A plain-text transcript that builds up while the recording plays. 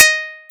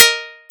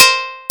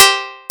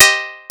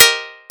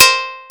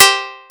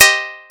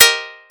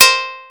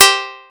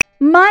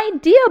My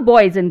dear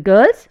boys and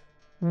girls,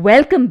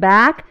 welcome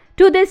back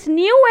to this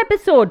new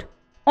episode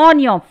on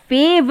your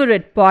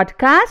favorite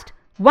podcast,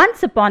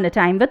 Once Upon a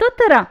Time with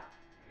Uttara.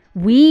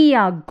 We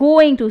are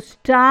going to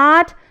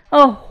start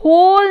a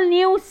whole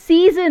new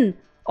season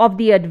of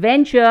the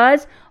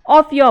adventures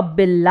of your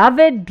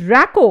beloved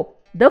Draco,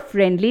 the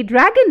friendly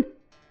dragon.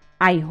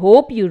 I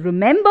hope you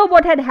remember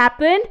what had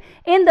happened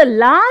in the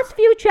last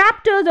few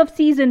chapters of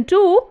season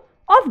 2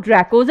 of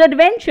Draco's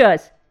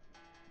adventures.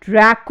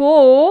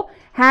 Draco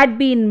had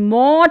been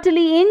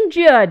mortally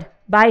injured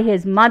by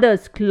his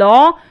mother's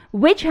claw,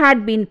 which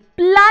had been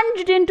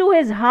plunged into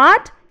his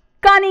heart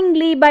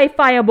cunningly by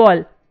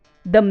Fireball.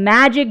 The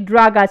magic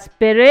Draga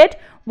spirit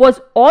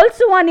was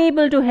also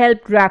unable to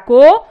help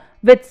Draco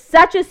with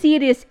such a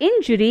serious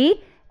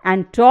injury,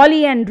 and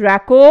Tolly and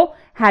Draco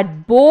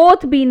had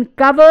both been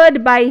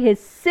covered by his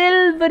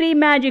silvery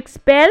magic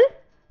spell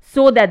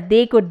so that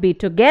they could be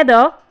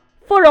together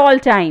for all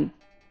time.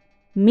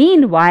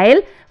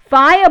 Meanwhile,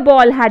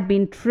 Fireball had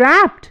been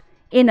trapped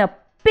in a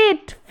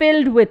pit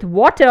filled with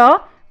water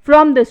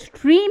from the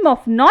stream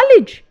of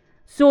knowledge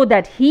so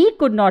that he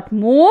could not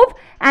move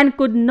and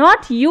could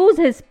not use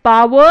his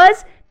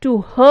powers to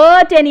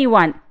hurt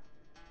anyone.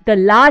 The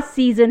last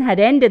season had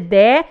ended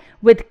there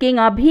with King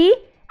Abhi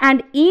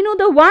and Inu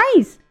the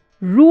Wise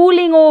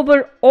ruling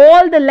over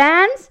all the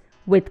lands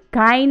with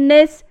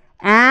kindness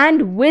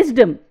and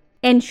wisdom,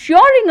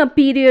 ensuring a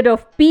period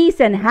of peace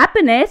and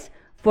happiness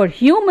for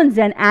humans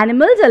and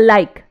animals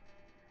alike.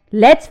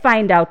 Let's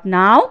find out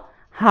now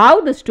how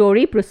the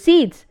story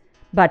proceeds.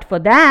 But for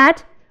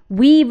that,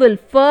 we will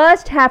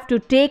first have to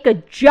take a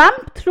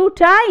jump through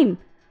time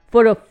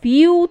for a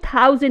few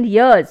thousand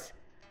years.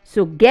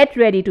 So get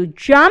ready to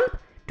jump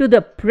to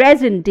the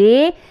present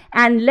day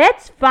and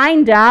let's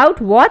find out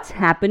what's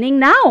happening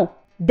now.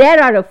 There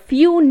are a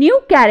few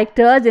new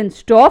characters in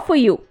store for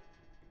you.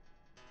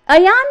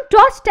 Ayan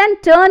tossed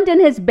and turned in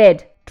his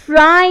bed,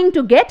 trying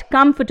to get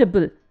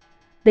comfortable.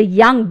 The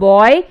young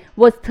boy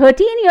was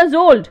 13 years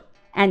old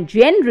and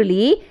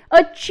generally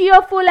a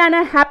cheerful and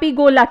a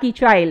happy-go-lucky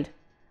child.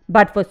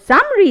 But for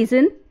some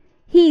reason,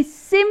 he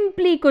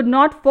simply could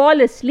not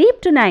fall asleep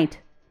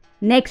tonight.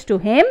 Next to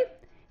him,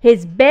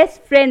 his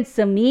best friend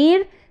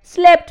Samir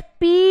slept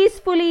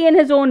peacefully in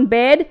his own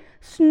bed,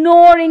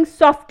 snoring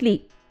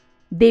softly.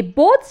 They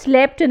both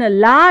slept in a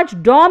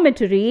large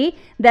dormitory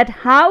that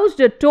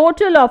housed a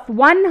total of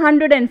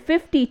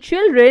 150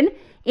 children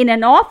in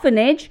an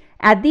orphanage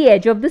at the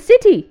edge of the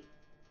city.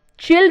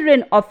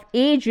 Children of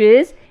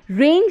ages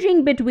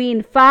ranging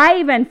between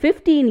 5 and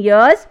 15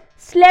 years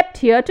slept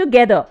here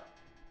together.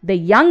 The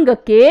younger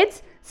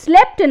kids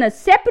slept in a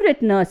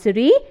separate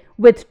nursery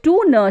with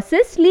 2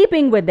 nurses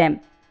sleeping with them.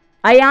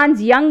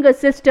 Ayan's younger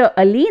sister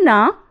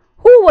Alina,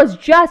 who was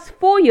just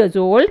 4 years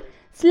old,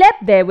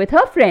 slept there with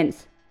her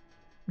friends.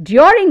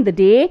 During the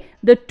day,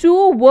 the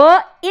two were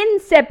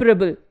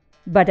inseparable,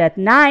 but at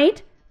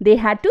night, they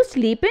had to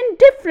sleep in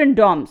different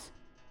dorms.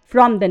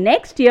 From the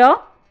next year,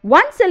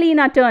 once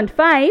Alina turned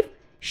 5,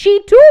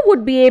 she too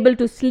would be able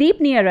to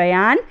sleep near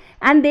Ayan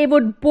and they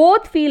would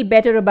both feel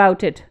better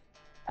about it.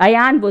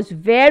 Ayan was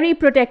very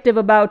protective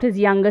about his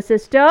younger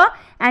sister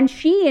and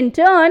she in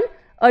turn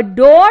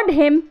adored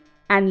him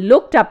and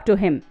looked up to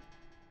him.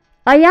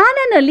 Ayan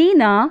and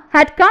Alina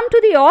had come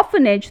to the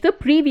orphanage the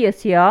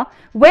previous year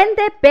when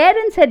their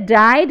parents had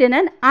died in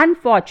an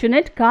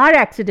unfortunate car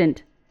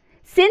accident.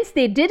 Since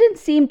they didn't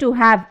seem to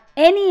have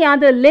any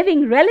other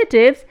living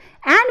relatives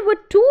and were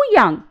too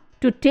young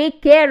to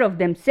take care of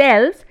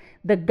themselves,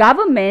 the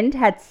government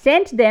had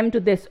sent them to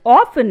this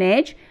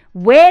orphanage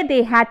where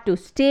they had to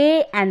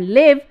stay and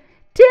live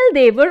till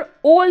they were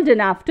old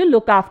enough to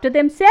look after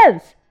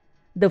themselves.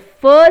 The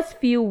first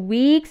few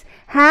weeks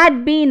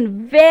had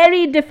been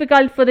very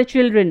difficult for the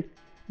children.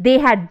 They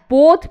had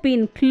both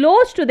been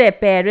close to their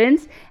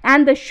parents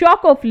and the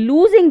shock of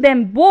losing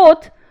them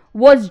both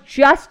was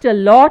just a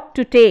lot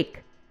to take.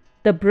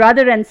 The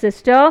brother and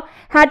sister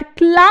had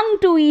clung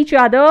to each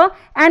other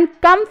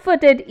and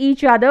comforted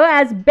each other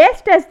as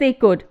best as they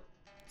could.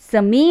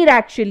 Samir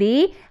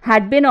actually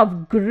had been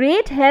of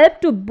great help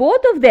to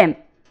both of them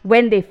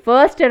when they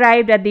first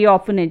arrived at the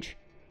orphanage.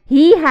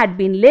 He had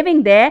been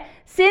living there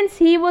since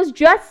he was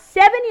just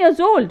 7 years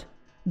old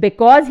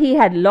because he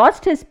had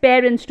lost his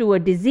parents to a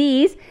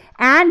disease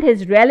and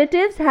his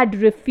relatives had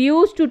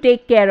refused to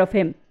take care of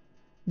him.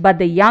 But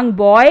the young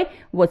boy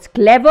was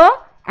clever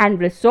and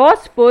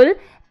resourceful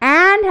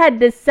and had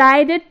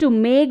decided to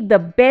make the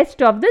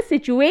best of the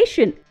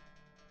situation.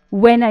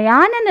 When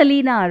Ayan and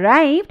Alina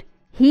arrived,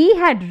 he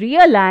had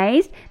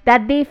realized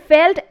that they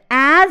felt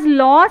as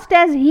lost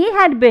as he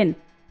had been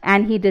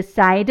and he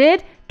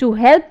decided to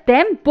help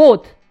them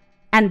both.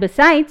 And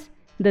besides,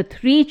 the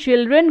 3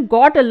 children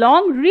got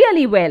along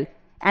really well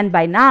and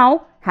by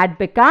now had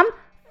become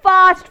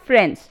fast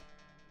friends.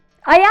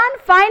 Ayan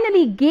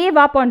finally gave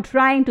up on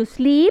trying to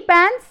sleep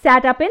and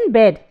sat up in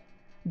bed.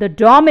 The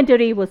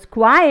dormitory was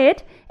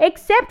quiet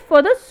except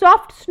for the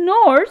soft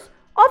snores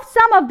of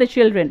some of the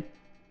children.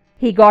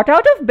 He got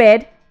out of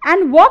bed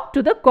and walked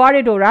to the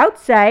corridor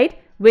outside,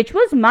 which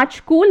was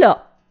much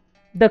cooler.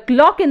 The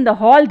clock in the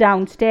hall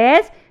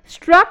downstairs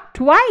struck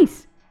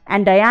twice,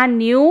 and Ayan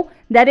knew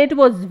that it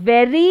was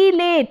very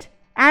late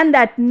and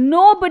that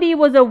nobody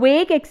was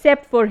awake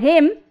except for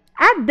him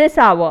at this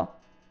hour.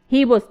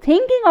 He was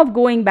thinking of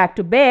going back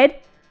to bed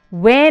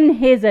when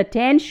his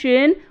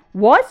attention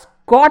was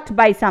caught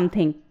by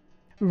something.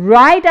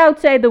 Right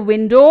outside the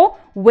window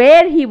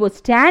where he was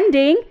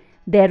standing,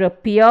 there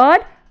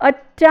appeared a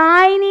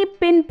tiny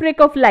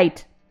pinprick of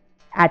light.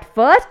 At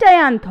first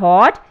Ayan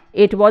thought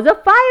it was a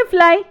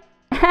firefly,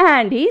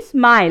 and he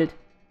smiled.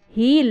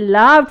 He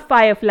loved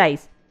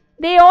fireflies.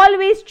 They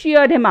always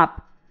cheered him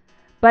up.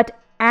 But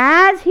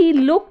as he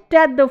looked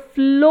at the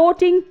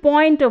floating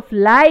point of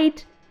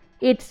light,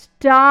 it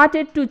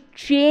started to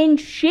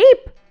change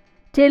shape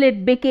till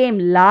it became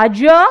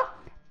larger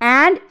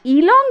and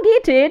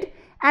elongated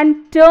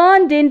and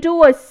turned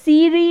into a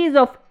series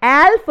of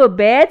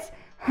alphabets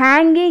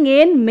hanging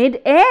in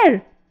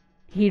mid-air.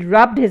 He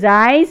rubbed his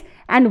eyes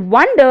and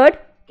wondered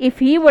if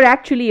he were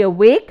actually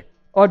awake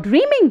or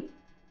dreaming.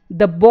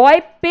 The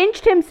boy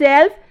pinched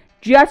himself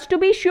just to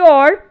be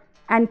sure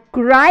and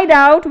cried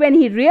out when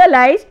he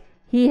realized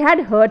he had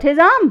hurt his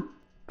arm.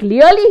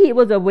 Clearly he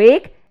was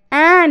awake,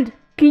 and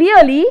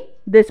clearly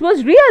this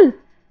was real.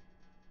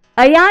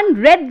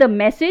 Ayan read the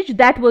message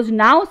that was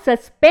now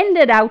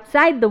suspended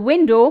outside the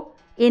window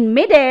in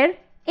midair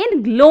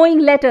in glowing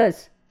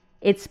letters.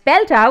 It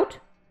spelled out,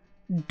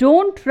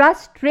 "Don't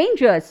trust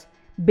strangers.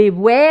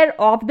 Beware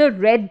of the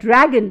red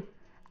dragon.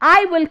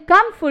 I will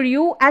come for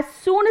you as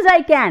soon as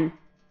I can."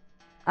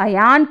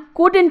 Ayan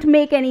couldn't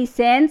make any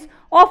sense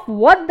of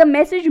what the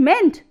message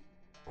meant.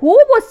 Who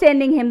was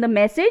sending him the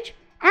message,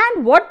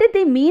 and what did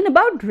they mean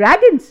about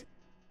dragons?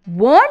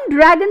 Weren't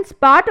dragons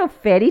part of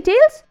fairy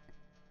tales?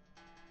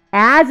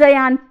 As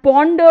Ayan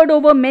pondered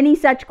over many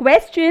such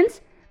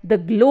questions, the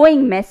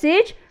glowing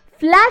message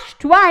flashed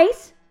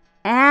twice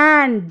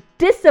and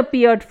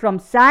disappeared from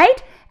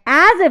sight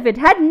as if it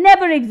had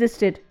never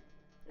existed.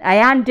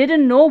 Ayan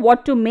didn't know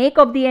what to make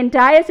of the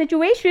entire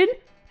situation.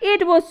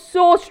 It was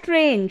so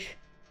strange.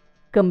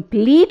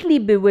 Completely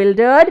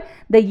bewildered,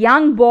 the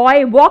young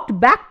boy walked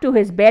back to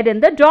his bed in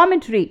the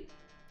dormitory.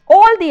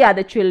 All the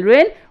other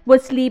children were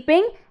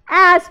sleeping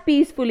as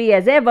peacefully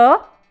as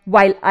ever,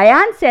 while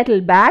Ayan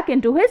settled back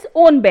into his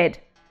own bed.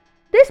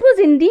 This was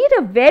indeed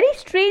a very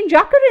strange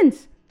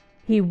occurrence.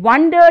 He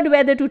wondered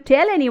whether to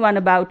tell anyone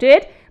about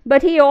it,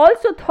 but he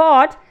also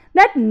thought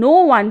that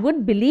no one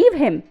would believe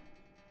him.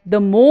 The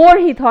more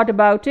he thought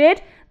about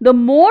it, the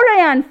more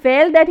Ayan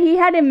felt that he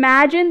had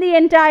imagined the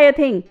entire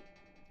thing.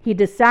 He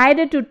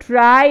decided to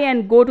try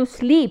and go to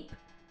sleep.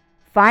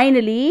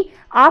 Finally,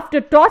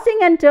 after tossing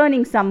and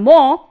turning some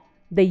more,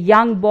 the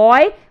young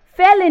boy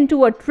fell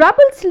into a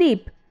troubled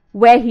sleep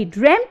where he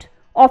dreamt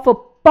of a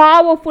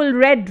powerful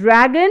red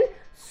dragon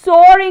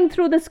soaring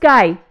through the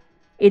sky.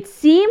 It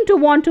seemed to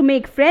want to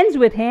make friends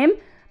with him,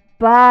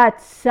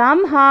 but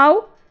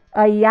somehow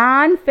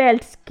Ayan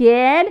felt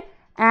scared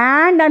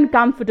and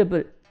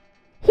uncomfortable.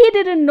 He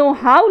didn't know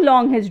how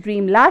long his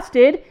dream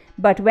lasted,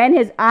 but when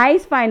his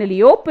eyes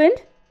finally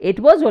opened, it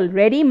was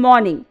already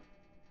morning.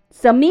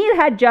 Samir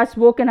had just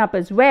woken up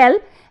as well,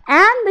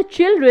 and the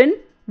children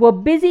were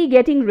busy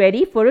getting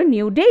ready for a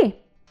new day.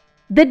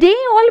 The day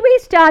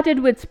always started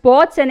with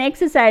sports and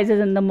exercises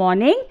in the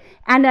morning,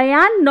 and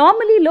Ayan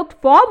normally looked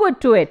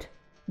forward to it.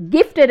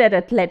 Gifted at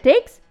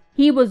athletics,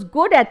 he was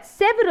good at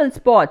several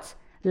sports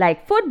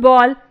like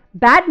football,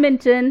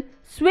 badminton,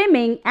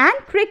 swimming, and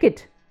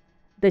cricket.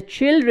 The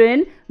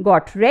children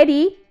got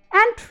ready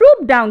and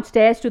trooped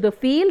downstairs to the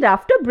field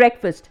after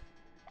breakfast.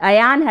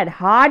 Ayan had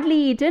hardly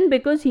eaten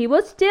because he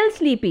was still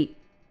sleepy.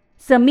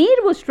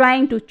 Samir was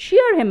trying to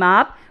cheer him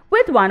up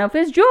with one of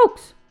his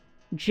jokes.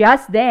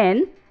 Just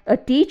then, a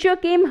teacher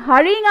came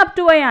hurrying up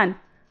to Ayan,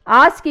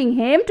 asking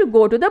him to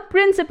go to the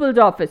principal's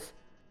office.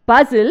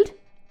 Puzzled,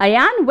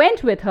 Ayan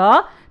went with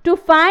her to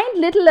find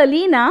little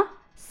Alina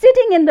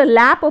sitting in the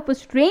lap of a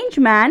strange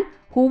man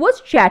who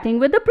was chatting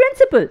with the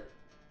principal.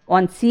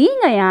 On seeing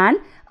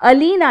Ayan,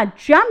 Alina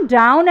jumped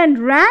down and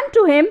ran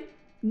to him,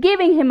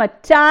 giving him a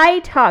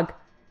tight hug.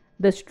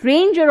 The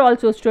stranger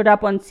also stood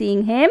up on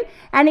seeing him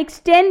and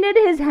extended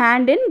his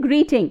hand in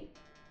greeting.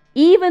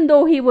 Even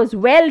though he was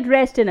well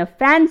dressed in a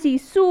fancy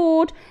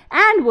suit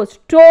and was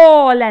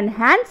tall and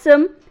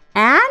handsome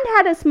and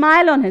had a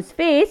smile on his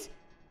face,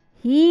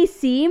 he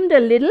seemed a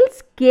little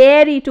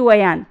scary to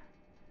Ayan.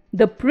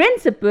 The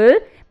principal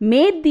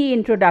made the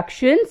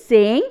introduction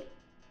saying,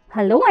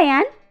 "Hello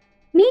Ayan,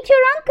 meet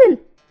your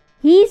uncle.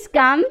 He's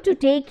come to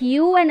take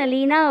you and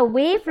Alina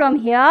away from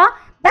here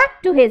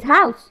back to his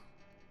house."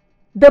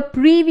 The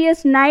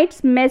previous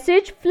night's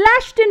message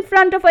flashed in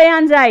front of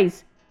Ayan's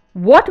eyes.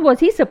 What was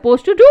he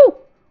supposed to do?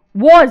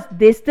 Was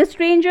this the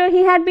stranger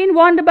he had been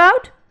warned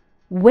about?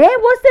 Where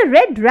was the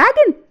red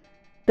dragon?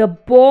 The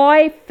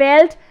boy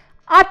felt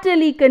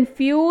utterly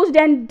confused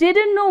and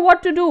didn't know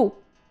what to do.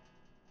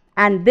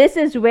 And this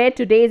is where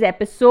today's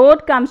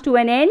episode comes to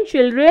an end,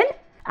 children.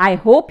 I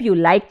hope you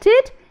liked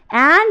it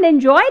and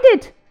enjoyed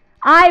it.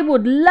 I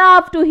would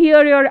love to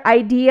hear your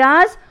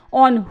ideas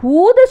on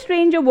who the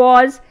stranger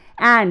was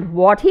and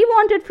what he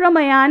wanted from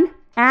Ayan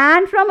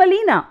and from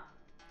Alina.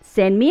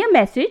 Send me a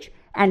message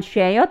and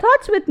share your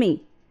thoughts with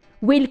me.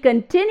 We'll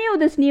continue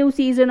this new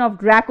season of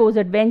Draco's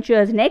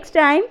adventures next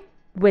time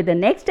with the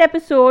next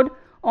episode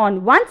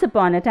on Once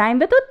Upon a Time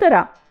with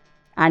Uttara.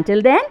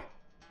 Until then,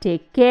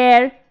 take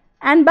care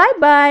and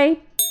bye-bye.